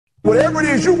Whatever it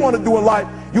is you want to do in life,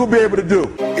 you'll be able to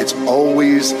do. It's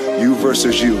always you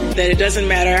versus you. That it doesn't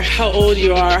matter how old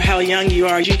you are, how young you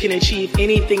are, you can achieve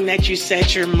anything that you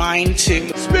set your mind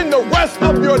to. Spend the rest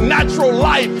of your natural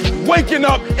life waking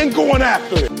up and going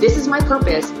after it. This is my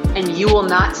purpose, and you will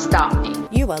not stop me.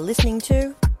 You are listening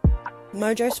to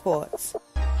Mojo Sports.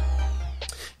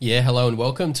 Yeah, hello and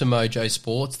welcome to Mojo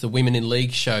Sports, the Women in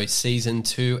League show, Season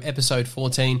 2, Episode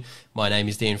 14. My name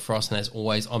is Dan Frost, and as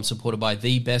always, I'm supported by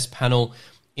the best panel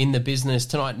in the business.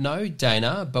 Tonight, no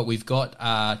Dana, but we've got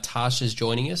Tasha's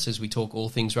joining us as we talk all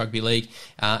things rugby league.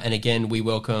 And again, we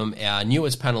welcome our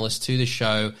newest panelist to the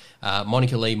show,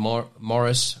 Monica Lee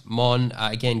Morris. Mon,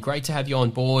 again, great to have you on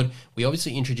board. We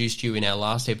obviously introduced you in our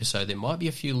last episode. There might be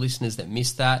a few listeners that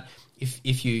missed that.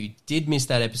 If you did miss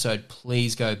that episode,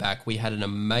 please go back. We had an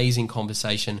amazing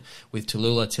conversation with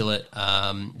Tallulah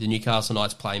Tillett, the Newcastle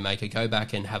Knights playmaker. Go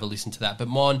back and have a listen to that. But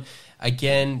Mon,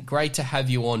 again, great to have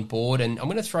you on board. And I'm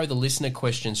going to throw the listener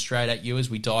question straight at you as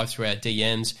we dive through our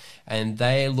DMs. And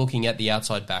they're looking at the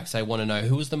outside backs. They want to know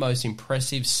who was the most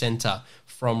impressive centre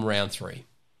from round 3.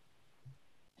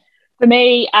 For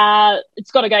me,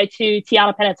 it's got to go to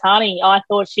Tiana Penatani. I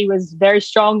thought she was very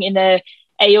strong in the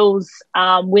Eels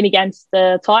win against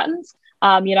the Titans.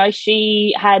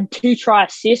 She had 2 try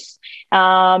assists.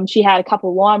 She had a couple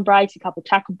of line breaks, a couple of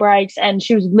tackle breaks, and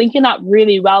she was linking up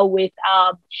really well with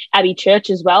Abby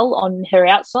Church as well on her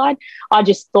outside. I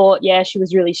just thought, she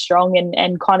was really strong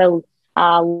and kind of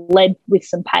led with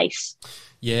some pace.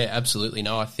 Yeah, absolutely.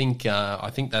 No, I think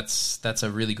that's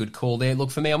a really good call there. Look,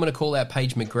 for me, I'm going to call out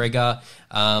Paige McGregor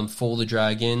for the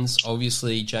Dragons.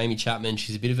 Obviously, Jamie Chapman,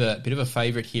 she's a bit of a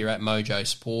favourite here at Mojo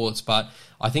Sports, but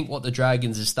I think what the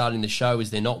Dragons are starting to show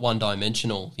is they're not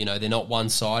one-dimensional. You know, they're not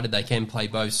one-sided. They can play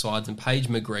both sides, and Paige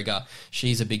McGregor,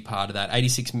 she's a big part of that.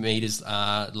 86 metres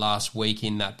last week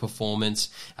in that performance.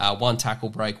 1 tackle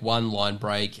break, 1 line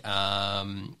break,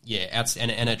 and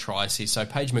a try assist. So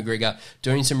Paige McGregor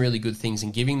doing some really good things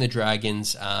and giving the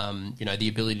Dragons, the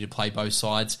ability to play both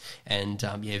sides, and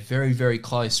very, very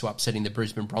close to upsetting the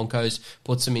Brisbane Broncos.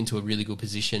 Puts them into a really good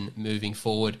position moving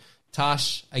forward.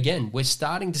 Tash, again, we're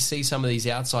starting to see some of these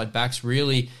outside backs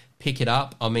really pick it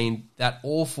up. I mean, that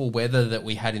awful weather that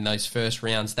we had in those first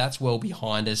rounds, that's well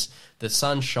behind us. The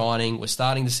sun's shining. We're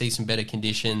starting to see some better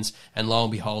conditions. And lo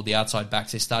and behold, the outside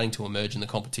backs are starting to emerge in the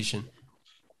competition.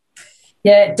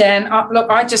 Yeah, Dan,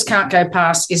 I just can't go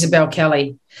past Isabel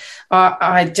Kelly.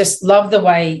 I just love the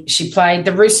way she played.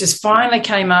 The Roosters finally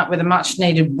came up with a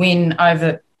much-needed win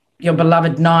over your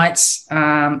beloved Knights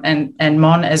and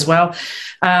Mon as well.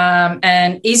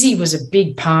 And Izzy was a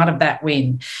big part of that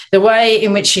win. The way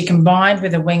in which she combined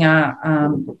with a winger,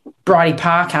 Bridie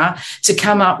Parker, to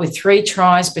come up with 3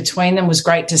 tries between them was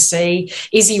great to see.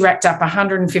 Izzy racked up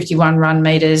 151 run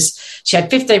metres. She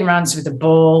had 15 runs with the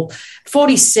ball,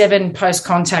 47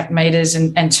 post-contact metres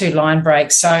and 2 line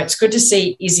breaks. So it's good to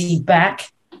see Izzy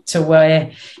back to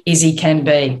where Izzy can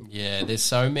be. Yeah, there's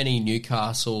so many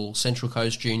Newcastle Central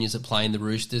Coast juniors that play in the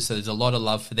Roosters, so there's a lot of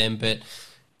love for them, but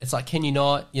it's like, can you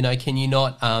not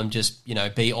just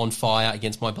be on fire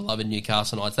against my beloved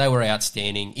Newcastle Knights? They were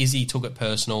outstanding. Izzy took it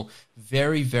personal.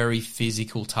 Very, very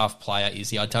physical, tough player,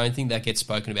 Izzy. I don't think that gets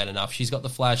spoken about enough. She's got the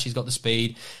flash, she's got the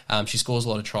speed, she scores a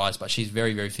lot of tries, but she's a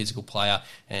very, very physical player,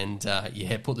 and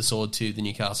put the sword to the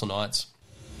Newcastle Knights.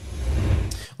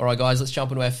 All right, guys, let's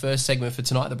jump into our first segment for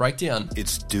tonight, the breakdown.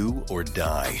 It's do or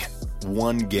die.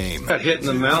 One game. Got hit in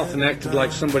the mouth and acted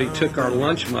like somebody took our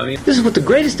lunch money. This is what the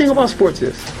greatest thing about sports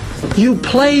is. You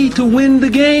play to win the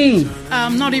game.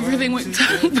 Not everything went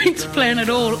to plan at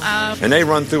all. And they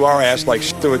run through our ass like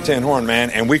through a tin horn, man,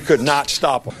 and we could not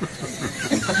stop them.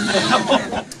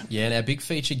 Yeah, and our big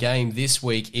feature game this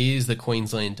week is the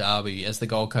Queensland Derby as the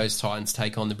Gold Coast Titans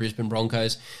take on the Brisbane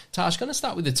Broncos. Tash, going to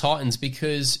start with the Titans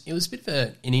because it was a bit of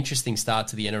an interesting start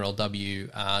to the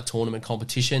NRLW tournament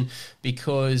competition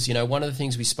because, one of the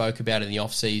things we spoke about in the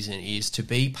off-season is to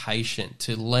be patient,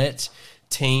 to let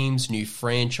teams, new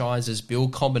franchises,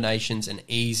 build combinations and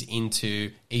ease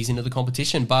into the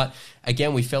competition. But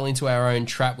again, we fell into our own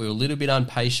trap. We were a little bit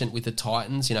impatient with the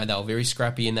Titans. They were very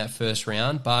scrappy in that first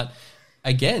round, but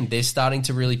again, they're starting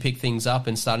to really pick things up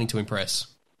and starting to impress.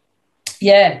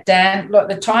 Yeah, Dan, look,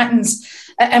 the Titans,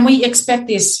 and we expect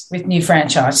this with new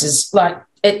franchises, they're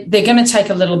going to take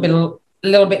a little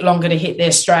bit longer to hit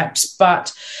their straps,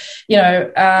 but,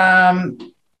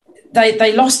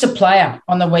 they lost a player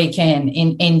on the weekend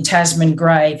in Tasman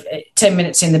Grave, 10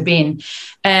 minutes in the bin.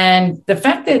 And the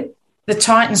fact that the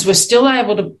Titans were still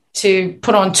able to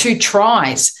put on 2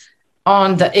 tries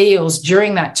on the Eels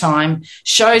during that time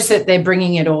shows that they're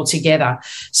bringing it all together.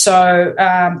 So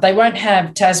they won't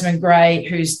have Tasman Gray,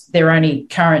 who's their only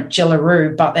current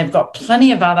Jillaroo, but they've got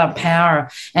plenty of other power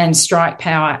and strike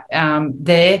power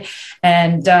there.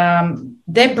 And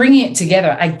they're bringing it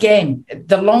together. Again,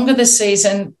 the longer the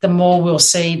season, the more we'll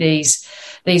see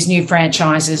these new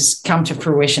franchises come to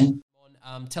fruition.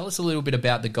 Tell us a little bit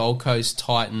about the Gold Coast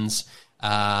Titans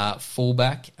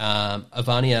fullback,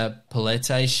 Ivania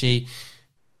Pelete. She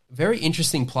very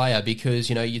interesting player because,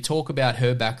 you talk about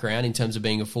her background in terms of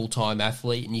being a full-time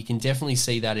athlete, and you can definitely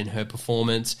see that in her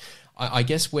performance. I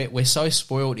guess we're so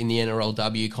spoiled in the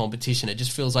NRLW competition. It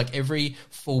just feels like every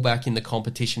fullback in the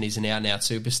competition is an out-and-out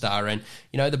superstar. And,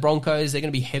 the Broncos, they're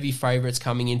going to be heavy favourites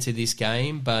coming into this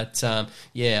game. But,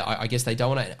 I guess they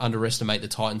don't want to underestimate the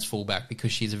Titans fullback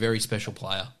because she's a very special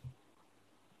player.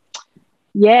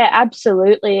 Yeah,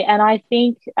 absolutely. And I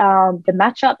think the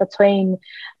matchup between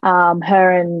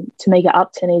her and Tamika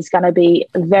Upton is going to be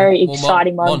a very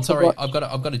exciting one. Sorry, I've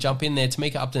got to jump in there.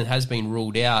 Tamika Upton has been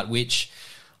ruled out, which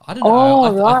I don't know.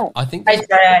 Oh, right. I think.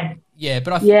 Yeah,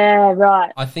 but I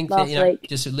think that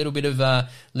just a little bit of a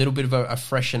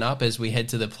freshen up as we head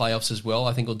to the playoffs as well.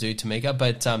 I think will do Tamika.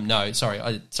 But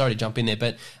sorry to jump in there.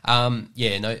 But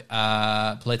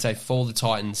Pelete for the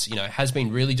Titans, has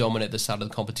been really dominant at the start of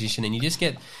the competition, and you just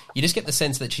get the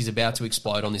sense that she's about to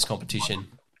explode on this competition.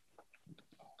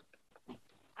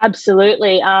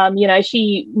 Absolutely.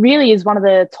 She really is one of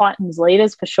the Titans'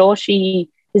 leaders for sure. She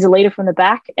is a leader from the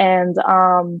back, and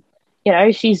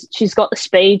she's got the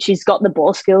speed, she's got the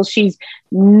ball skills. She's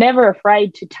never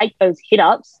afraid to take those hit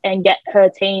ups and get her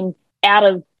team out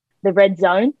of the red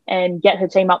zone and get her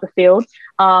team up the field.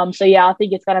 I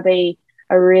think it's going to be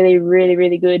a really, really,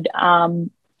 really good.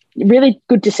 Really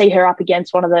good to see her up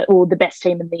against one of the best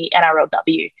team in the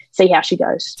NRLW. See how she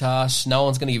goes. Tash, no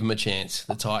one's going to give them a chance.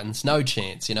 The Titans, no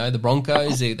chance. The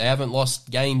Broncos, they haven't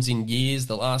lost games in years.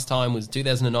 The last time was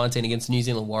 2019 against the New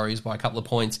Zealand Warriors by a couple of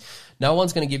points. No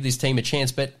one's going to give this team a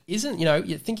chance. But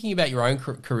you're thinking about your own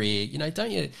career,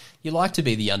 don't you like to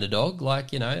be the underdog?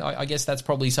 I guess that's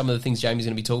probably some of the things Jamie's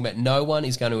going to be talking about. No one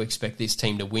is going to expect this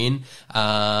team to win.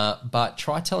 But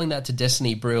try telling that to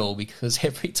Destiny Brill, because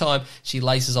every time she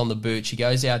laces on the boot, she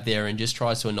goes out there and just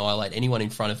tries to annihilate anyone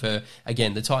in front of her.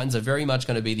 Again, the Titans are very much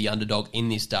going to be the underdog in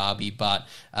this derby, but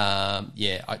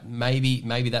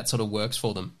maybe that sort of works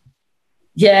for them.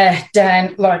 Yeah,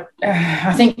 Dan,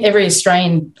 I think every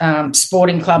Australian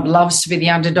sporting club loves to be the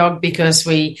underdog because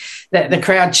the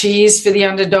crowd cheers for the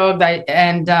underdog.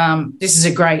 This is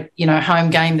a great, home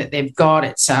game that they've got.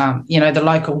 It's, the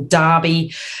local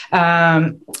derby.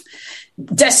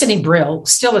 Destiny Brill,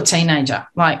 still a teenager.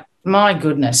 My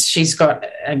goodness, she's got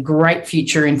a great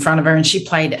future in front of her, and she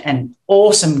played an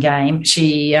awesome game.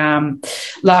 She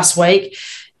last week.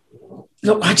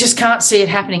 Look, I just can't see it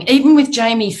happening. Even with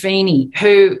Jamie Feeney,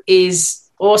 who is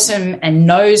awesome and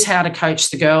knows how to coach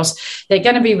the girls, they're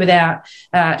going to be without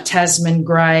Tasman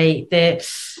Gray. The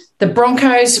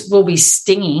Broncos will be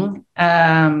stinging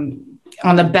on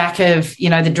the back of,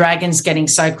 the Dragons getting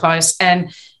so close.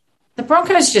 And the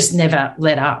Broncos just never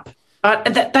let up.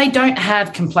 They don't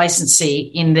have complacency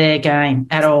in their game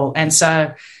at all. And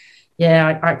so,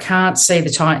 I can't see the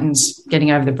Titans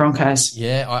getting over the Broncos.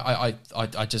 Yeah,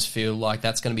 I just feel like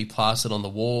that's going to be plastered on the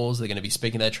walls. They're going to be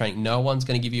speaking their training. No one's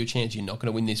going to give you a chance. You're not going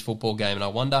to win this football game. And I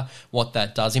wonder what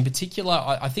that does. In particular,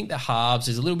 I think the halves,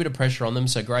 there's a little bit of pressure on them.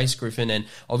 So Grace Griffin, and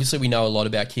obviously we know a lot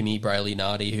about Kimmy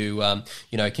Brayley-Nardi, who,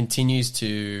 continues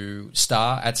to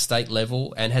star at state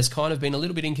level and has kind of been a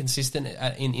little bit inconsistent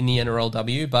in the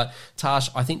NRLW. But Tash,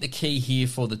 I think the key here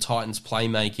for the Titans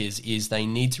playmakers is they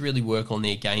need to really work on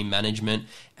their game management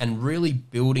and really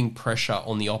building pressure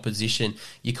on the opposition.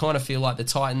 You kind of feel like the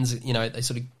Titans, they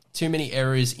sort of too many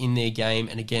errors in their game,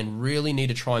 and again, really need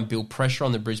to try and build pressure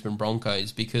on the Brisbane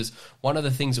Broncos, because one of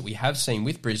the things that we have seen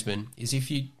with Brisbane is if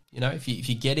you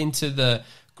get into the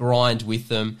grind with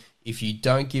them, if you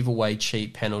don't give away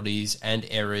cheap penalties and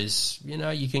errors,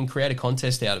 you can create a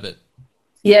contest out of it.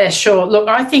 Yeah, sure. Look,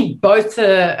 I think both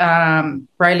the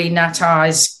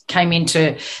Brayley-Nardi came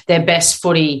into their best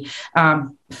footy.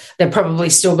 They've probably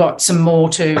still got some more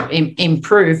to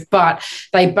improve, but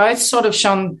they both sort of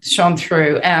shone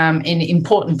through in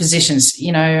important positions.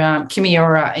 Kimi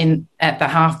Ora at the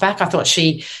halfback, I thought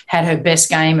she had her best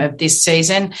game of this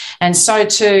season, and so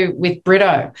too with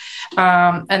Brito.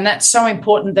 And that's so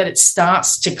important that it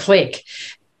starts to click.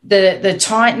 The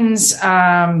Titans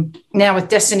now with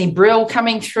Destiny Brill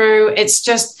coming through, it's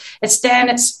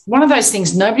one of those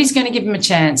things. Nobody's going to give them a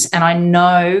chance, and I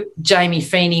know Jamie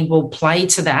Feeney will play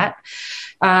to that.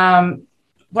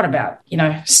 what about,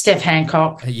 Steph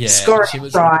Hancock, Yeah, scoring she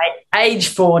was- a try, age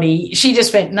 40. She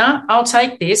just went, no, I'll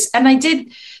take this. And they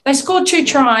did. They scored 2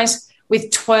 tries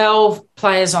with 12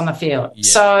 players on the field. Yeah.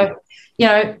 So,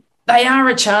 they are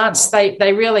a chance. They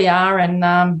really are.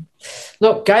 And,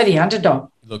 look, go the underdog.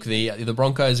 Look, the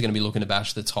Broncos are going to be looking to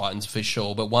bash the Titans for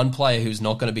sure, but one player who's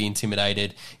not going to be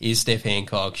intimidated is Steph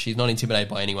Hancock. She's not intimidated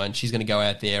by anyone. She's going to go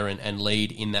out there and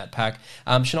lead in that pack.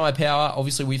 Shania Power,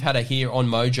 obviously we've had her here on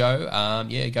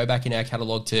Mojo. Go back in our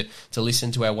catalogue to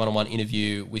listen to our one-on-one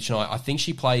interview with Shania. I think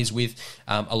she plays with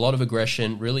a lot of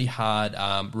aggression, really hard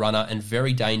runner, and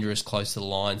very dangerous close to the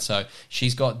line. So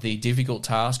she's got the difficult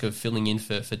task of filling in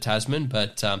for Tasman,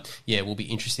 but it will be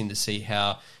interesting to see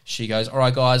how she goes. All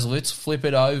right, guys, let's flip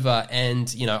it over.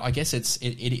 And, I guess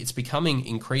it's becoming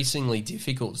increasingly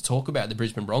difficult to talk about the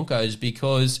Brisbane Broncos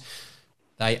because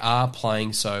they are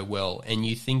playing so well. And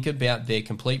you think about their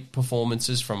complete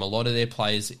performances from a lot of their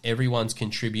players, everyone's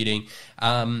contributing.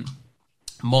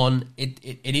 Mon,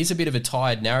 it is a bit of a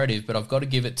tired narrative, but I've got to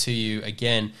give it to you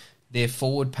again. Their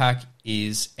forward pack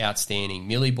is outstanding.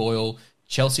 Millie Boyle,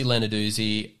 Chelsea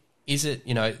Lenarduzzi. Is it,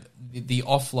 the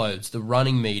offloads, the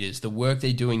running meters, the work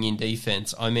they're doing in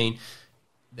defense? I mean,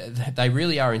 they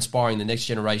really are inspiring the next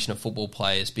generation of football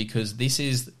players because this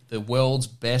is the world's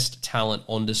best talent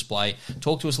on display.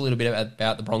 Talk to us a little bit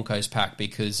about the Broncos pack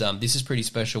because this is pretty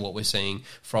special what we're seeing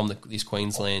from this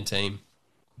Queensland team.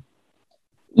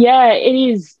 Yeah, it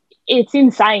is. It's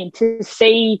insane to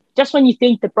see. Just when you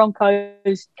think the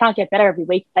Broncos can't get better every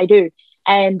week, they do.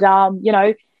 And,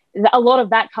 a lot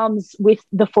of that comes with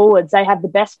the forwards. They have the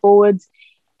best forwards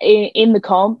in the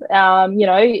comp.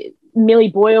 Millie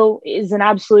Boyle is an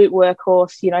absolute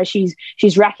workhorse.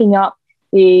 She's racking up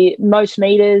the most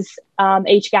meters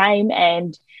each game,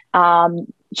 and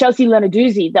Chelsea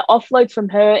Lenarduzzi, the offload from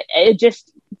her,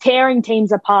 just tearing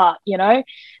teams apart.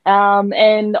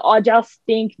 And I just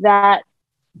think that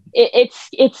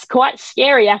it's quite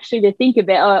scary actually to think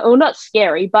about. Or not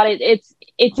scary, but it's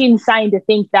insane to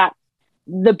think that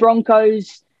the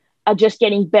Broncos are just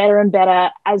getting better and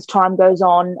better as time goes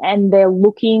on, and they're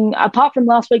looking, apart from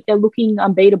last week, they're looking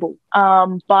unbeatable.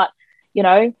 But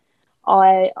I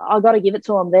got to give it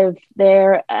to them.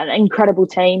 They're an incredible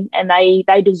team, and they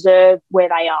deserve where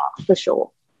they are for sure.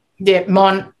 Yeah,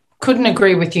 Mon, couldn't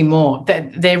agree with you more.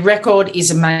 Their record is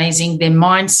amazing. Their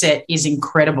mindset is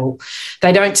incredible.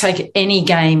 They don't take any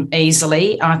game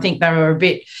easily. I think they were a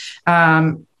bit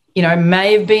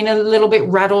may have been a little bit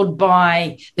rattled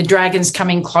by the Dragons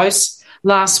coming close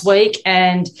last week.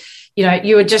 And,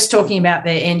 you were just talking about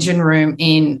their engine room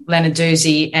in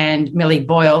Lenarduzzi and Millie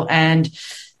Boyle. And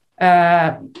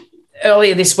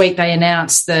earlier this week, they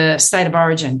announced the State of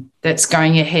Origin that's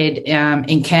going ahead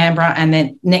in Canberra. And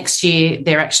then next year,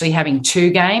 they're actually having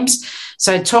 2 games.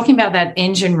 So talking about that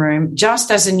engine room,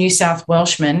 just as a New South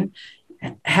Welshman,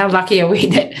 how lucky are we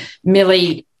that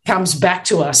Millie comes back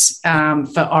to us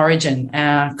for Origin.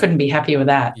 Couldn't be happier with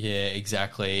that. Yeah,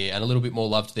 exactly. And a little bit more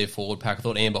love to their forward pack. I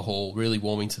thought Amber Hall really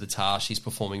warming to the task. She's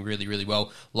performing really, really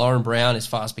well. Lauren Brown is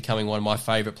fast becoming one of my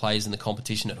favourite players in the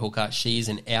competition at hooker. She is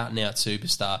an out-and-out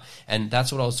superstar. And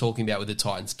that's what I was talking about with the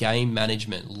Titans. Game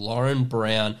management. Lauren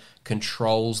Brown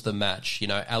controls the match.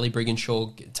 Ali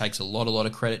Brigginshaw takes a lot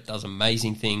of credit, does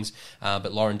amazing things,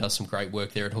 but Lauren does some great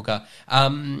work there at hooker.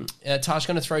 Tash,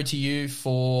 going to throw to you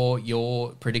for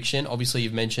your prediction. Obviously,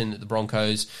 you've mentioned that the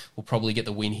Broncos will probably get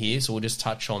the win here, so we'll just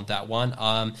touch on that one.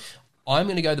 I'm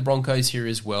going to go the Broncos here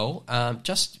as well,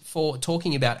 just for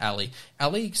talking about Ali.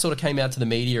 Ali sort of came out to the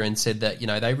media and said that,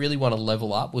 they really want to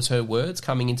level up, was her words,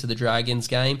 coming into the Dragons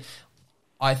game.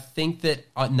 I think that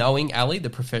knowing Ali,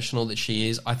 the professional that she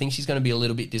is, I think she's going to be a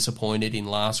little bit disappointed in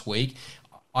last week.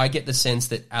 I get the sense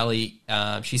that Ali,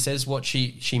 she says what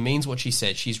she means what she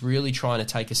said. She's really trying to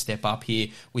take a step up here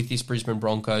with this Brisbane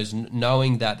Broncos,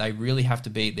 knowing that they really have to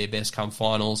be at their best come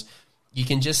finals. You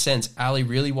can just sense Ali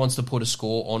really wants to put a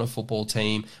score on a football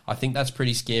team. I think that's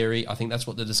pretty scary. I think that's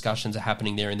what the discussions are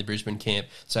happening there in the Brisbane camp.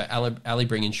 So Ali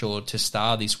Brigginshaw to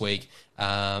star this week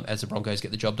as the Broncos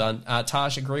get the job done.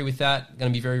 Tash, agree with that?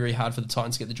 Going to be very, very hard for the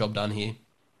Titans to get the job done here.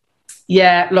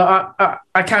 Yeah, look,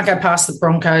 I can't go past the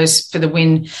Broncos for the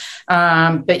win.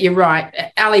 But you're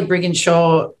right. Ali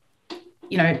Brigginshaw,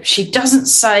 she doesn't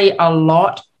say a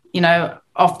lot,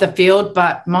 off the field,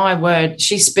 but my word,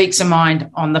 she speaks her mind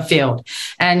on the field,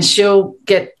 and she'll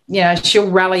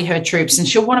rally her troops, and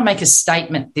she'll want to make a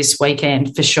statement this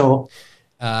weekend for sure.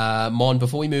 Mon,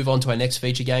 before we move on to our next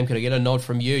feature game, could I get a nod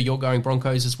from you? You're going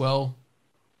Broncos as well?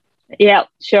 Yeah,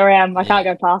 sure am. I can't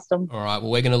go past them. All right,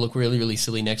 well, we're going to look really, really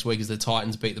silly next week as the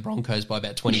Titans beat the Broncos by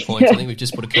about 20 points. I think we've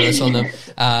just put a curse on them.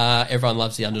 Everyone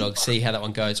loves the underdog. See how that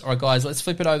one goes. All right, guys, let's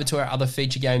flip it over to our other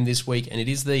feature game this week, and it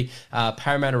is the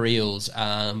Parramatta Eels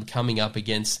coming up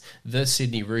against the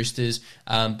Sydney Roosters.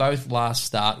 Both last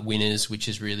start winners, which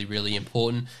is really, really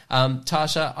important.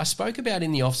 Tasha, I spoke about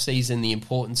in the off-season the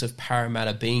importance of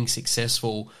Parramatta being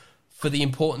successful for the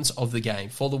importance of the game,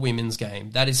 for the women's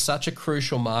game. That is such a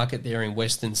crucial market there in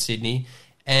Western Sydney.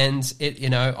 And,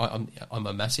 I'm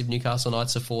a massive Newcastle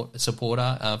Knights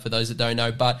supporter, for those that don't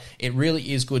know, but it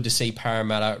really is good to see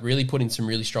Parramatta really put in some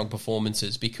really strong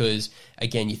performances because,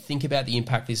 again, you think about the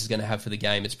impact this is going to have for the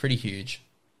game. It's pretty huge.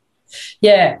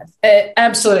 Yeah,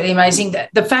 absolutely amazing.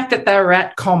 The fact that they were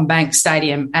at CommBank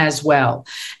Stadium as well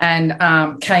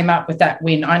and came up with that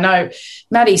win. I know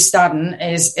Maddie Studden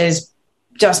is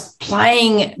just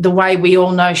playing the way we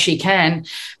all know she can.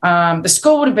 The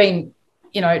score would have been,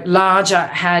 larger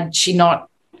had she not.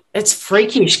 It's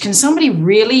freakish. Can somebody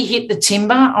really hit the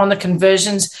timber on the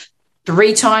conversions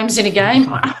 3 times in a game?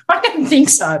 I don't think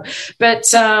so. But,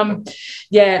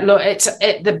 look,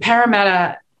 the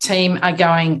Parramatta team are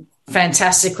going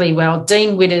fantastically well.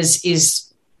 Dean Witters is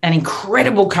an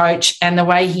incredible coach, and the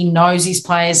way he knows his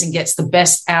players and gets the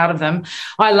best out of them.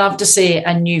 I love to see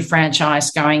a new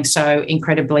franchise going so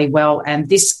incredibly well. And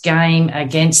this game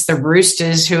against the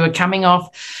Roosters, who are coming off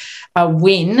a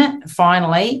win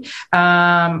finally,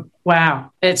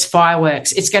 wow, it's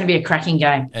fireworks. It's going to be a cracking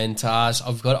game. And Tars,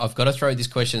 I've got to throw this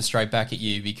question straight back at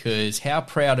you because how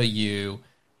proud are you?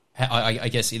 I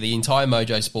guess the entire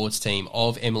Mojo Sports team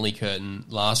of Emily Curtin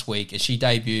last week as she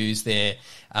debuts there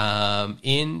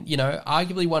in,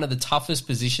 arguably one of the toughest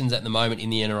positions at the moment in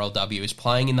the NRLW is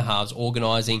playing in the halves,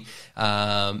 organising.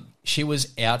 She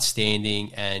was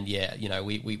outstanding and,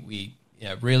 we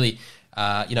really...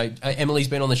 Emily's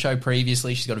been on the show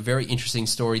previously. She's got a very interesting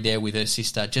story there with her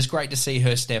sister. Just great to see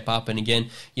her step up. And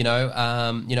again, Bo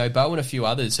and a few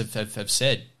others have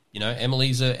said,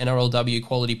 Emily's an NRLW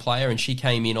quality player and she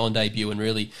came in on debut and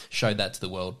really showed that to the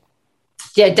world.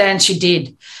 Yeah, Dan, she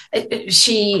did.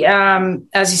 She,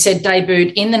 as you said,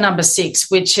 debuted in the number 6,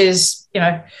 which is,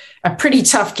 a pretty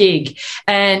tough gig.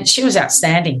 And she was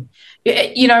outstanding.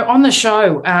 On the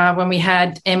show, when we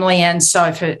had Emily and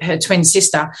Soph, her twin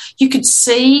sister, you could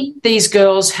see these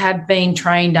girls had been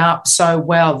trained up so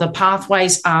well. The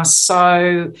pathways are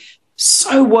so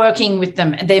working with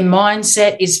them. Their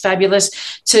mindset is fabulous.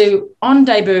 To, on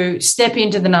debut, step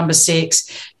into the number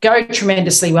 6, go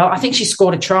tremendously well. I think she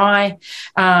scored a try.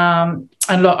 And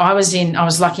look, I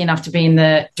was lucky enough to be in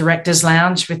the director's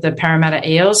lounge with the Parramatta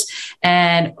Eels,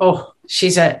 and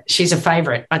she's a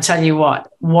favourite. I tell you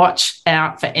what, watch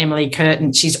out for Emily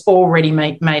Curtin. She's already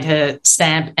made her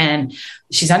stamp, and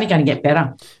she's only going to get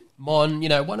better. Mon,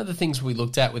 one of the things we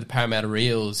looked at with the Parramatta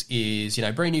Eels is,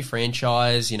 brand new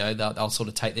franchise, they'll sort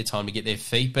of take their time to get their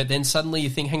feet, but then suddenly you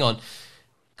think, hang on,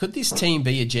 could this team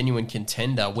be a genuine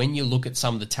contender when you look at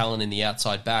some of the talent in the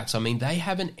outside backs? I mean, they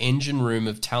have an engine room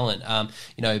of talent.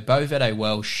 Bo Vede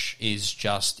Welsh is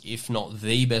just, if not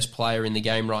the best player in the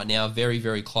game right now, very,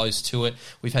 very close to it.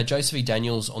 We've had Josephine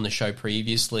Daniels on the show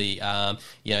previously.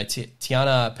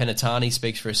 Tiana Penatani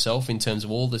speaks for herself in terms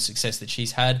of all the success that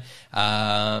she's had.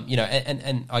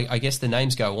 And I guess the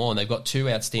names go on. They've got 2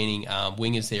 outstanding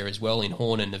wingers there as well in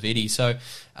Horn and Navidi. So,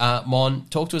 Mon,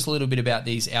 talk to us a little bit about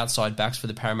these outside backs for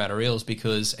the Parramatta Eels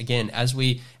because, again, as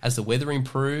the weather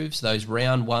improves, those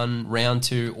round 1, round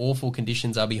 2 awful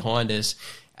conditions are behind us.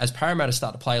 As Parramatta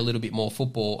start to play a little bit more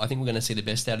football, I think we're going to see the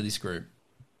best out of this group.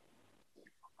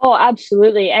 Oh,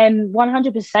 absolutely. And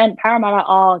 100% Parramatta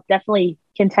are definitely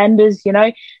contenders.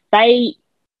 They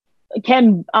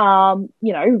can,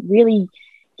 really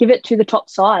give it to the top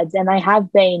sides, and they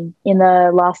have been in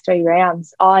the last 3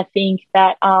 rounds. I think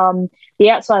that the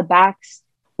outside backs,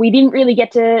 we didn't really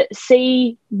get to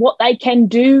see what they can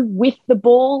do with the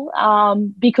ball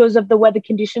because of the weather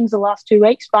conditions the last 2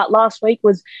 weeks, but last week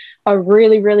was a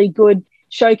really, really good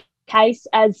showcase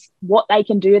as what they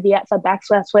can do at the outside backs.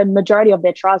 That's where the majority of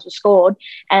their tries were scored,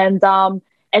 and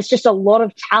it's just a lot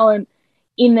of talent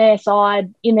in their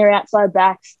side, in their outside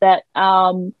backs that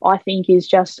I think is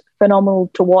just phenomenal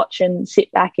to watch and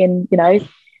sit back and,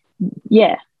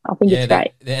 I think it's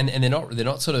great. And they're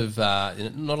not sort of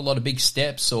not a lot of big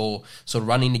steps or sort of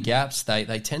run into gaps.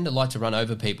 They tend to like to run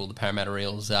over people, the Parramatta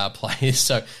Eels players.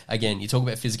 So again, you talk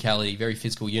about physicality, very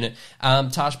physical unit.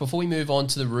 Tash, before we move on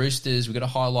to the Roosters, we've got to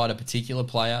highlight a particular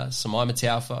player, Samaima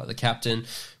Taufa, the captain.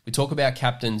 We talk about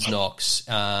captain's knocks.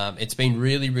 It's been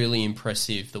really, really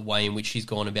impressive the way in which she's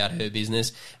gone about her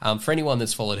business. For anyone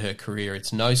that's followed her career,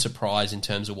 it's no surprise in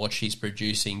terms of what she's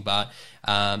producing, but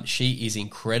she is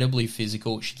incredibly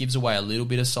physical. She gives away a little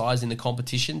bit of size in the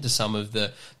competition to some of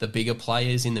the bigger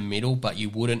players in the middle, but you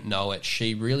wouldn't know it.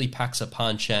 She really packs a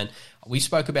punch, and we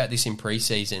spoke about this in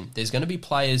pre-season. There's going to be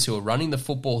players who are running the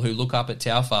football who look up at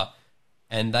Taufa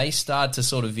and they start to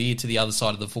sort of veer to the other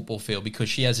side of the football field because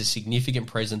she has a significant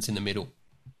presence in the middle.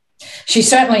 She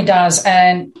certainly does.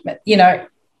 And, you know,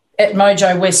 at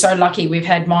Mojo, we're so lucky we've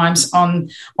had Mimes on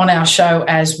our show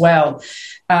as well.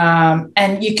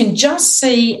 And you can just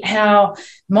see how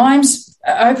Mimes,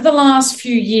 over the last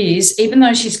few years, even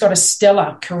though she's got a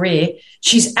stellar career,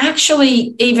 she's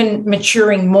actually even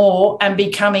maturing more and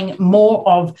becoming more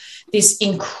of this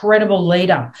incredible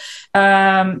leader.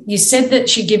 You said that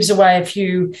she gives away a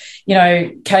few, you know,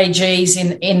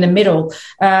 kgs in the middle.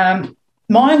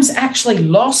 Mimes actually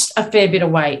lost a fair bit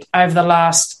of weight over the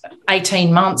last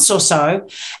 18 months or so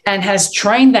and has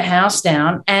trained the house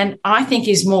down, and I think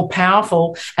is more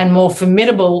powerful and more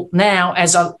formidable now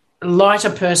as a lighter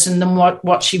person than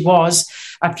what she was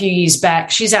a few years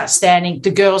back. She's outstanding.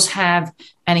 The girls have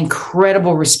an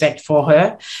incredible respect for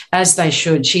her, as they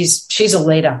should. She's a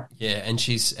leader. Yeah, and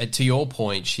she's, to your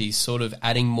point, she's sort of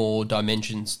adding more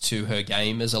dimensions to her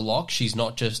game as a lock. She's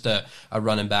not just a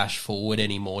run and bash forward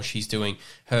anymore. She's doing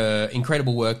her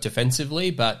incredible work defensively,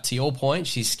 but to your point,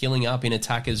 she's skilling up in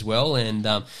attack as well. And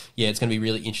yeah, it's going to be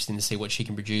really interesting to see what she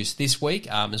can produce this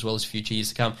week, as well as future years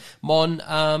to come.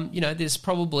 Mon, you know, there's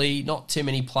probably not too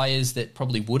many players that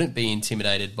probably wouldn't be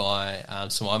intimidated by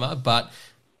Samaima, but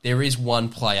there is one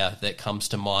player that comes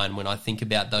to mind when I think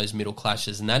about those middle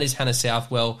clashes, and that is Hannah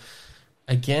Southwell.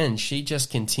 Again, she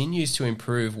just continues to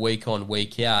improve week on,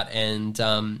 week out. And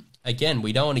again,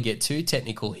 we don't want to get too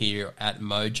technical here at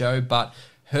Mojo, but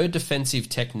her defensive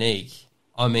technique,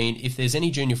 I mean, if there's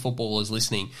any junior footballers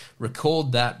listening,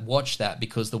 record that, watch that,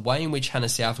 because the way in which Hannah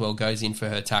Southwell goes in for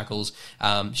her tackles,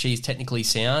 she's technically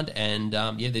sound, and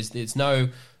yeah, there's no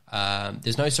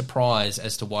surprise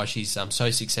as to why she's so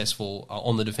successful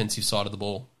on the defensive side of the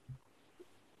ball.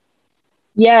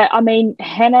 Yeah, I mean,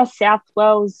 Hannah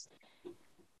Southwell's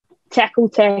tackle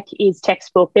tech is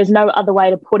textbook. There's no other way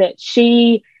to put it.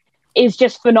 She is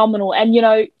just phenomenal. And, you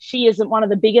know, she isn't one of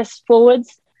the biggest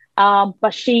forwards,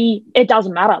 but it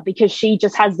doesn't matter because she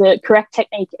just has the correct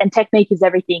technique, and technique is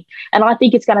everything. And I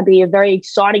think it's going to be a very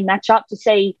exciting matchup to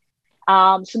see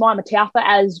Samaima Taufa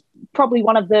as probably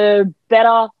one of the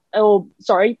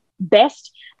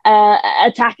best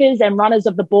attackers and runners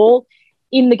of the ball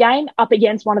in the game up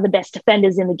against one of the best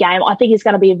defenders in the game. I think it's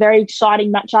going to be a very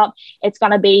exciting matchup. It's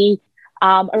going to be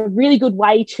a really good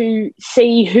way to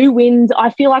see who wins.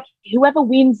 I feel like whoever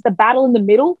wins the battle in the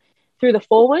middle through the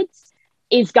forwards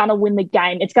is going to win the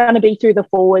game. It's going to be through the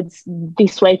forwards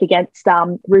this week against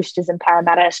Roosters and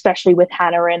Parramatta, especially with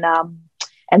Hannah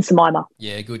and Samaima.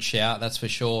 Yeah, good shout, that's for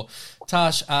sure.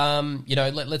 Tash, you know,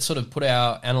 let's sort of put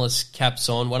our analyst caps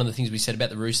on. One of the things we said about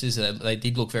the Roosters, they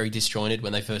did look very disjointed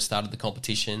when they first started the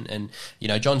competition. And, you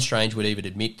know, John Strange would even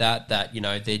admit that, you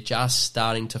know, they're just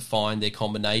starting to find their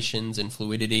combinations and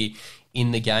fluidity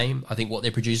in the game. I think what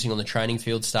they're producing on the training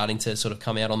field starting to sort of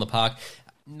come out on the park.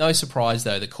 No surprise,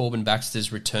 though, that Corbin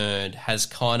Baxter's return has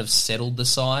kind of settled the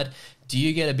side. Do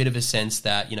you get a bit of a sense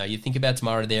that, you know, you think about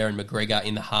Tamara there and McGregor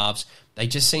in the halves, they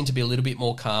just seem to be a little bit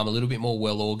more calm, a little bit more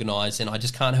well-organised, and I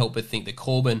just can't help but think that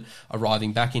Corbin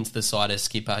arriving back into the side as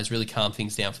skipper has really calmed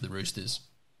things down for the Roosters.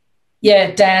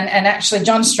 Yeah, Dan, and actually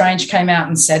John Strange came out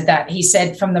and said that. He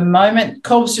said from the moment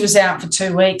Corbs was out for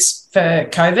 2 weeks for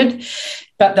COVID,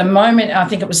 but the moment, I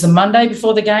think it was the Monday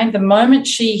before the game, the moment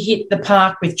she hit the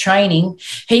park with training,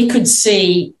 he could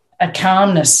see a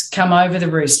calmness come over the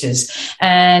Roosters.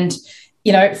 And,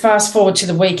 you know, fast forward to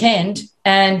the weekend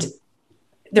and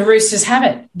the Roosters have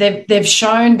it. They've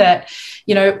shown that,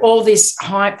 you know, all this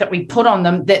hype that we put on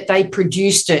them, that they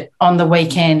produced it on the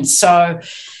weekend. So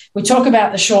we talk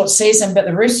about the short season, but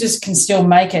the Roosters can still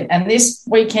make it. And this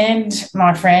weekend,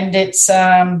 my friend, I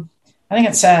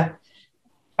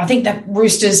think the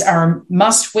Roosters are a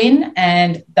must-win,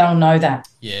 and they'll know that.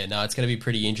 Yeah, no, it's going to be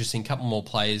pretty interesting. Couple more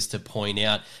players to point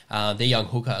out. Their young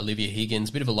hooker, Olivia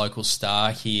Higgins, bit of a local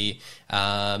star here.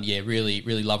 Yeah, really,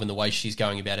 really loving the way she's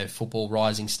going about her football,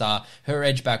 rising star. Her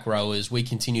edge-back rowers, we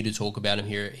continue to talk about them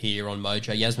here on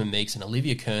Mojo. Yasmin Meeks and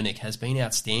Olivia Kernick has been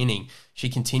outstanding. She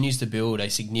continues to build a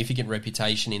significant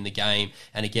reputation in the game,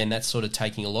 and again, that's sort of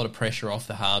taking a lot of pressure off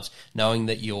the halves, knowing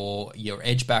that your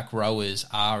edge-back rowers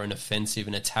are an offensive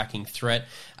and attacking threat.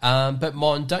 But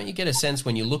Mon, don't you get a sense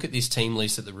when you look at this team list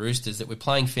this at the Roosters, that we're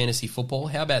playing fantasy football.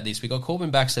 How about this? We got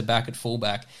Corbin Baxter back at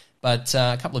fullback, but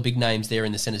a couple of big names there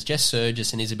in the centres, Jess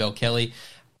Surgis and Isabel Kelly.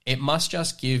 It must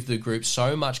just give the group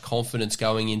so much confidence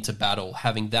going into battle,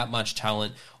 having that much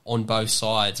talent on both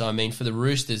sides. I mean, for the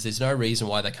Roosters, there's no reason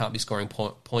why they can't be scoring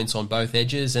points on both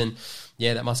edges, and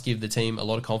yeah, that must give the team a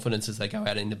lot of confidence as they go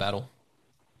out into battle.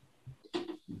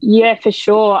 Yeah, for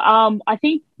sure. I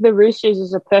think the Roosters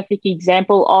is a perfect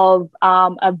example of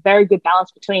a very good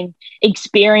balance between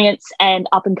experience and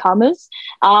up-and-comers.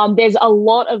 There's a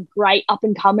lot of great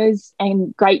up-and-comers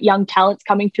and great young talents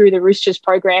coming through the Roosters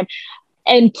program.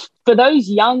 And for those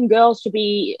young girls to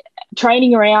be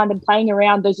training around and playing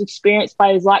around those experienced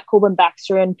players like Corbin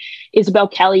Baxter and Isabel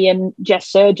Kelly and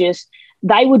Jess Surgis,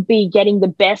 they would be getting the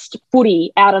best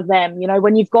footy out of them. You know,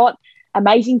 when you've got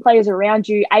amazing players around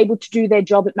you able to do their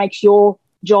job, it makes your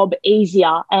job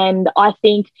easier. And I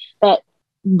think that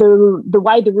the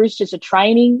way the Roosters are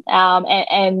training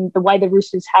and the way the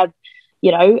Roosters have,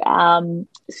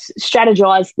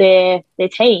 strategized their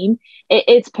team,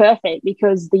 it's perfect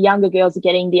because the younger girls are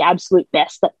getting the absolute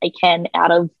best that they can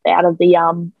out of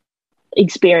the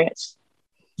experience.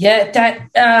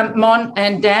 Yeah, Mon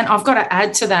and Dan, I've got to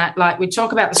add to that. Like, we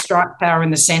talk about the strike power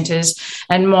in the centres,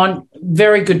 and Mon,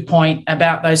 very good point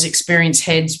about those experienced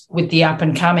heads with the up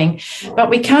and coming. But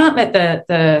we can't let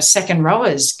the second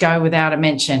rowers go without a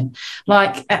mention.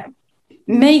 Like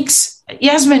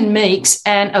Yasmin Meeks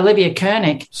and Olivia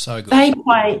Koenig. So good. They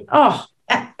play.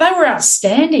 They were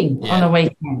outstanding on the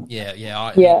weekend.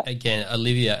 Yeah. Again,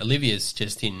 Olivia's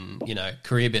just in,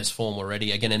 career best form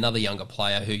already. Again, another younger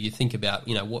player who you think about,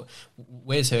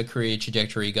 where's her career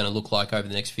trajectory going to look like over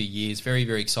the next few years? Very,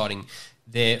 very exciting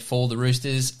there for the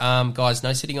Roosters. Guys,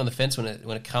 no sitting on the fence when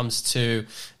it comes to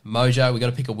Mojo. We've got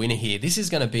to pick a winner here. This is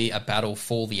going to be a battle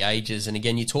for the ages. And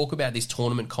again, you talk about this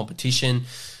tournament competition.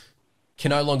 Can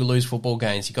no longer lose football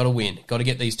games. You've got to win. Got to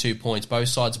get these 2 points. Both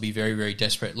sides will be very, very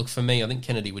desperate. Look, for me, I think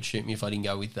Kennedy would shoot me if I didn't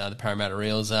go with the Parramatta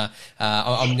Eels.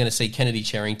 I'm going to see Kennedy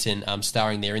Cherrington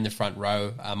starring there in the front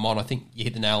row. Mon, I think you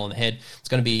hit the nail on the head. It's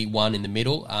going to be one in the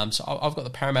middle. So I've got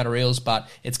the Parramatta Eels, but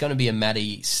it's going to be a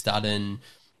Maddie Studden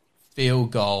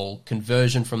field goal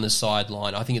conversion from the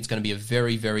sideline. I think it's going to be a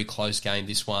very, very close game,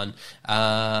 this one.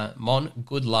 Mon,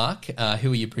 good luck.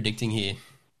 Who are you predicting here?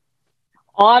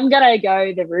 I'm going to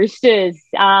go the Roosters.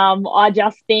 I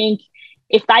just think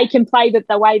if they can play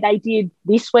the way they did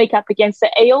this week up against the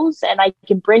Eels and they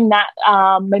can bring that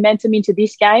momentum into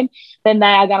this game, then they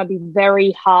are going to be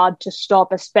very hard to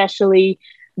stop, especially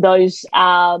those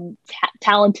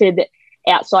talented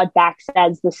outside backs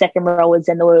as the second rowers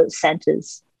and the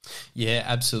centres. Yeah,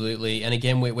 absolutely. And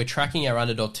again, we're tracking our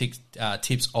underdog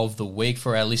tips of the week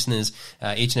for our listeners.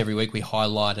 Each and every week we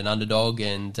highlight an underdog,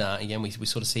 and again, we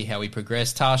sort of see how we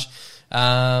progress. Tash,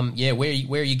 where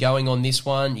are you going on this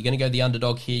one? You're going to go the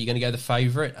underdog here. You're going to go the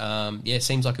favourite.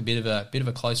 Seems like a bit of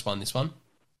a close one, this one.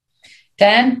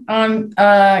 Dan, I'm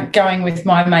going with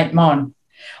my mate Mon.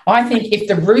 I think if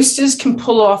the Roosters can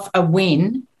pull off a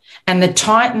win and the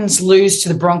Titans lose to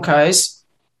the Broncos,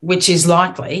 which is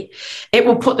likely, it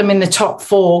will put them in the top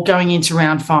 4 going into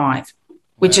round 5,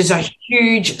 which is a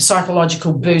huge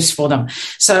psychological boost for them.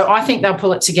 So I think they'll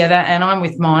pull it together, and I'm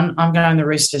with Mon. I'm going the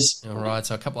Roosters. All right,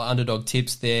 so a couple of underdog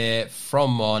tips there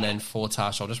from Mon and for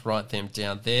Tash. I'll just write them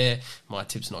down there. My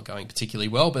tip's not going particularly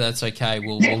well, but that's okay.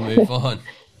 We'll move on.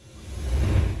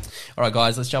 All right,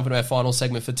 guys, let's jump into our final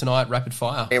segment for tonight, Rapid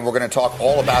Fire. Hey, we're going to talk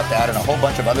all about that and a whole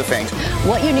bunch of other things.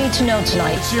 What you need to know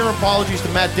tonight. Sincere apologies to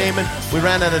Matt Damon. We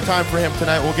ran out of time for him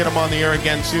tonight. We'll get him on the air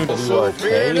again soon. Oh,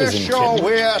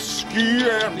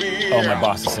 my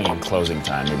boss is singing Closing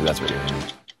Time. Maybe that's what you're hearing.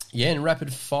 Yeah, in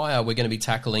Rapid Fire, we're going to be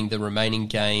tackling the remaining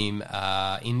game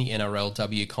in the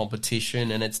NRLW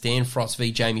competition, and it's Dan Frost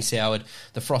v Jamie Soward,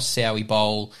 the Frost Sowie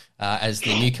Bowl, as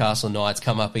the Newcastle Knights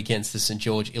come up against the St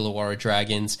George Illawarra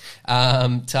Dragons.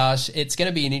 Tash, it's going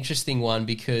to be an interesting one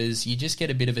because you just get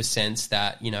a bit of a sense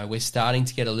that, we're starting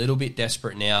to get a little bit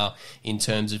desperate now in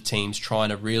terms of teams trying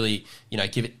to really,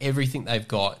 give it everything they've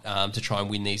got to try and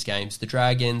win these games. The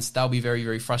Dragons, they'll be very,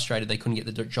 very frustrated. They couldn't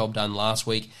get the job done last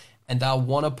week, and they'll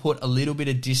want to put a little bit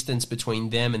of distance between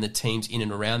them and the teams in and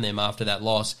around them after that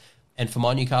loss. And for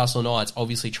my Newcastle Knights,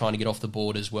 obviously trying to get off the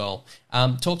board as well.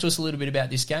 Talk to us a little bit about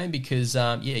this game because,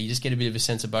 you just get a bit of a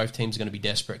sense of both teams are going to be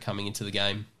desperate coming into the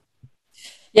game.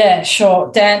 Yeah, sure,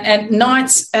 Dan. And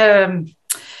Knights, they're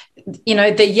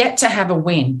yet to have a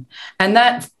win. And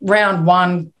that round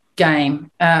 1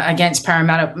 game against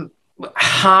Parramatta,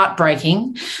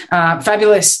 heartbreaking,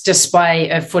 fabulous display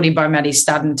of footy by Maddie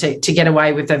Studden to get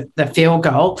away with the field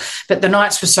goal, but the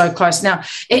Knights were so close. Now,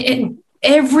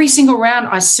 every single round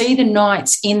I see the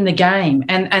Knights in the game,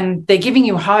 and they're giving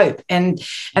you hope, and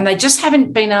they just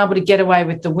haven't been able to get away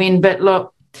with the win. But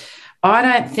look, I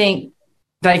don't think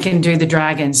they can do the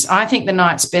Dragons. I think the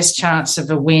Knights' best chance of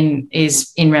a win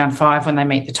is in round 5 when they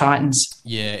meet the Titans.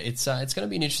 Yeah, it's going to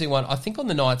be an interesting one. I think on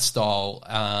the Knights style,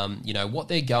 what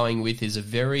they're going with is a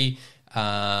very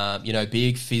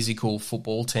big physical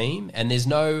football team, and there's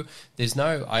no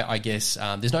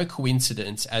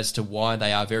coincidence as to why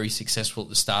they are very successful at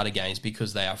the start of games,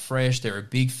 because they are fresh, they're a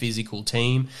big physical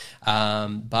team.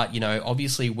 But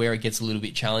obviously where it gets a little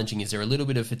bit challenging is there a little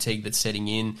bit of fatigue that's setting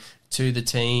in to the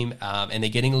team, and they're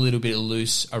getting a little bit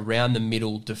loose around the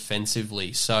middle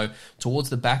defensively. So towards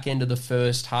the back end of the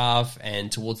first half and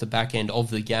towards the back end of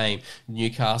the game,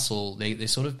 Newcastle, they're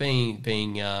sort of they're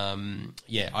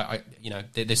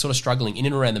sort of struggling in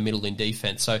and around the middle in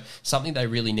defence. So something they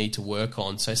really need to work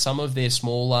on. So some of their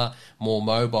smaller, more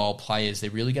mobile players,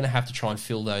 they're really going to have to try and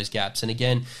fill those gaps. And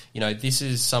again, this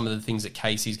is some of the things that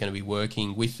Casey's going to be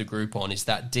working with the group on, is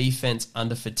that defence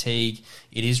under fatigue.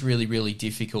 It is really, really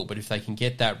difficult, but if they can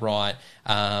get that right,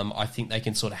 I think they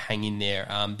can sort of hang in there.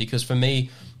 Because for me,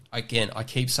 again, I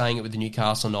keep saying it with the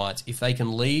Newcastle Knights, if they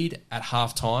can lead at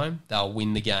halftime, they'll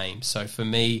win the game. So for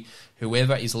me,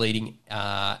 whoever is leading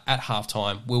at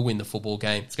halftime will win the football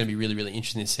game. It's going to be really, really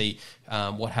interesting to see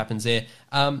what happens there.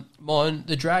 Mon,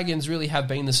 the Dragons really have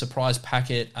been the surprise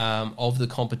packet of the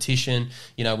competition.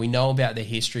 We know about their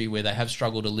history where they have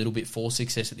struggled a little bit for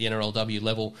success at the NRLW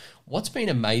level. What's been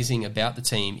amazing about the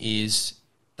team is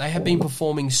they have been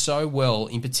performing so well,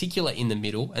 in particular in the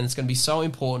middle, and it's going to be so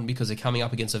important because they're coming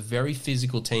up against a very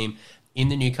physical team in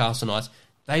the Newcastle Knights.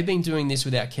 They've been doing this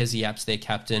without Kezie Apps, their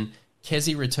captain.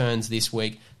 Kezie returns this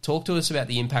week. Talk to us about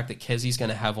the impact that Kezie's going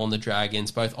to have on the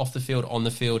Dragons, both off the field, on the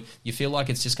field. You feel like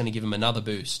it's just going to give them another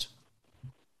boost?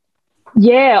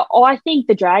 Yeah, I think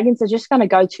the Dragons are just going to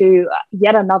go to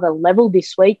yet another level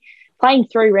this week, playing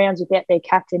 3 rounds without their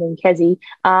captain in Kezie.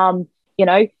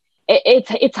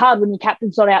 It's hard when your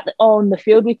captain's not out on the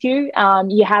field with you.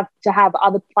 You have to have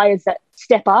other players that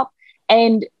step up.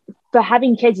 And for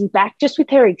having Kezie back, just with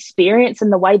her experience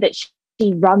and the way that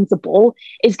she runs the ball,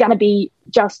 is going to be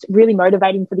just really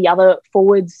motivating for the other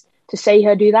forwards to see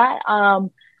her do that.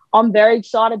 I'm very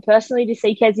excited personally to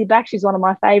see Kezie back. She's one of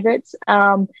my favourites.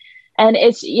 And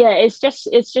it's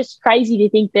just crazy to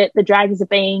think that the Dragons are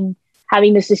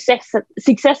having the success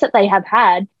that they have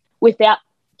had without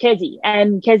Kezie,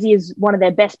 and Kezie is one of their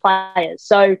best players.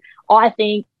 So I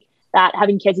think that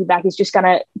having Kezie back is just going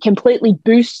to completely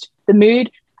boost the mood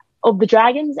of the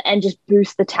Dragons and just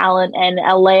boost the talent and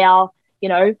allow,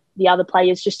 the other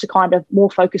players just to kind of more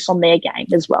focus on their game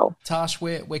as well. Tash,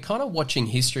 we're kind of watching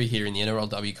history here in the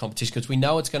NRLW competition because we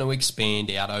know it's going to expand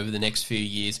out over the next few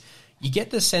years. You get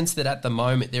the sense that at the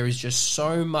moment there is just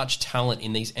so much talent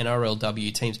in these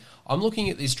NRLW teams. I'm looking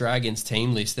at this Dragons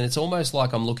team list, and it's almost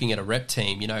like I'm looking at a rep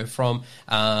team, from,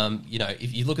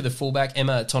 if you look at the fullback,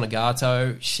 Emma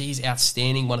Tonagato, she's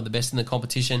outstanding, one of the best in the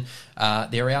competition.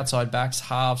 Their outside backs,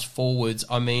 halves, forwards.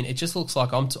 I mean, it just looks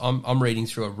like I'm reading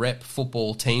through a rep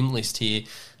football team list here.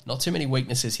 Not too many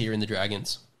weaknesses here in the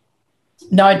Dragons.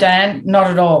 No, Dan,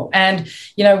 not at all. And,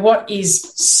 what is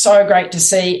so great to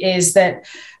see is that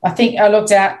I think I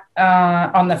looked out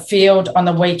on the field on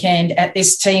the weekend at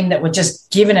this team that were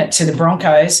just giving it to the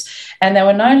Broncos, and there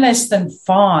were no less than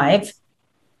 5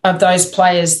 of those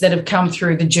players that have come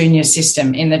through the junior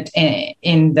system in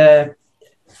the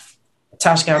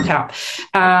Tashkal Cup.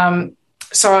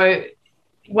 So,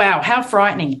 wow, how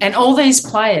frightening. And all these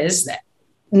players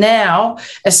now,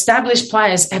 established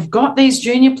players, have got these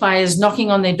junior players knocking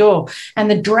on their door,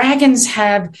 and the Dragons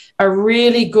have a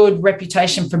really good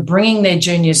reputation for bringing their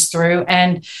juniors through.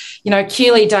 And,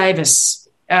 Keely Davis,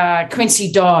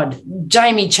 Quincy Dodd,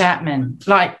 Jamie Chapman,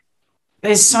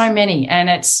 there's so many, and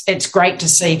it's great to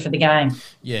see for the game.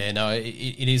 Yeah, no,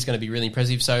 it is going to be really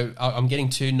impressive. So I'm getting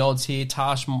 2 nods here.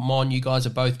 Tash, Mon, you guys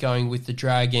are both going with the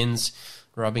Dragons,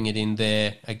 rubbing it in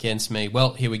there against me.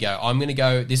 Well, here we go. I'm going to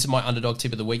go. This is my underdog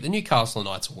tip of the week. The Newcastle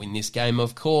Knights will win this game,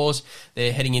 of course.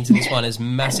 They're heading into this one as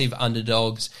massive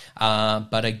underdogs.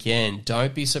 But again,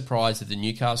 don't be surprised if the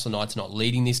Newcastle Knights are not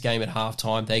leading this game at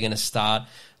halftime. They're going to start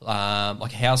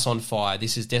like a house on fire.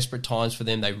 This is desperate times for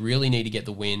them. They really need to get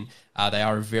the win. They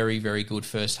are a very, very good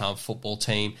first-half football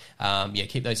team.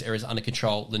 Keep those errors under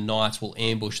control. The Knights will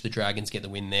ambush the Dragons, get the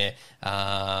win there.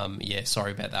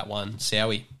 Sorry about that one.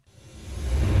 Sowie.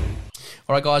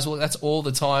 All right, guys, well, that's all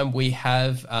the time we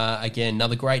have. Again,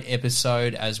 another great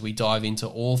episode as we dive into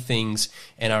all things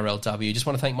NRLW. Just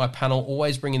want to thank my panel,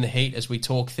 always bringing the heat as we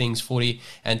talk things footy.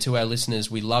 And to our listeners,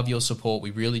 we love your support.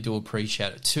 We really do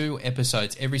appreciate it. 2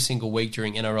 episodes every single week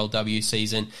during NRLW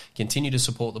season. Continue to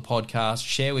support the podcast,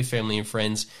 share with family and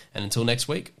friends. And until next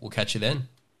week, we'll catch you then.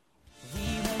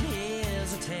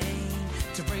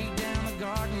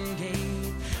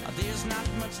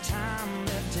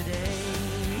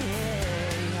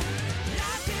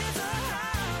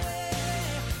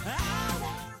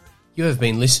 You have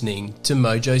been listening to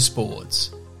Mojo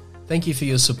Sports. Thank you for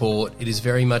your support. It is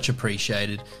very much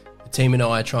appreciated. The team and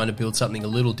I are trying to build something a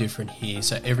little different here,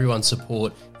 so everyone's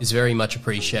support is very much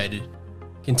appreciated.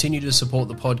 Continue to support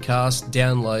the podcast,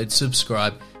 download,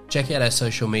 subscribe, check out our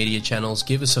social media channels,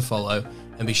 give us a follow,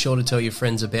 and be sure to tell your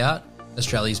friends about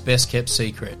Australia's best kept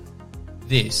secret.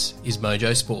 This is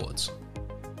Mojo Sports.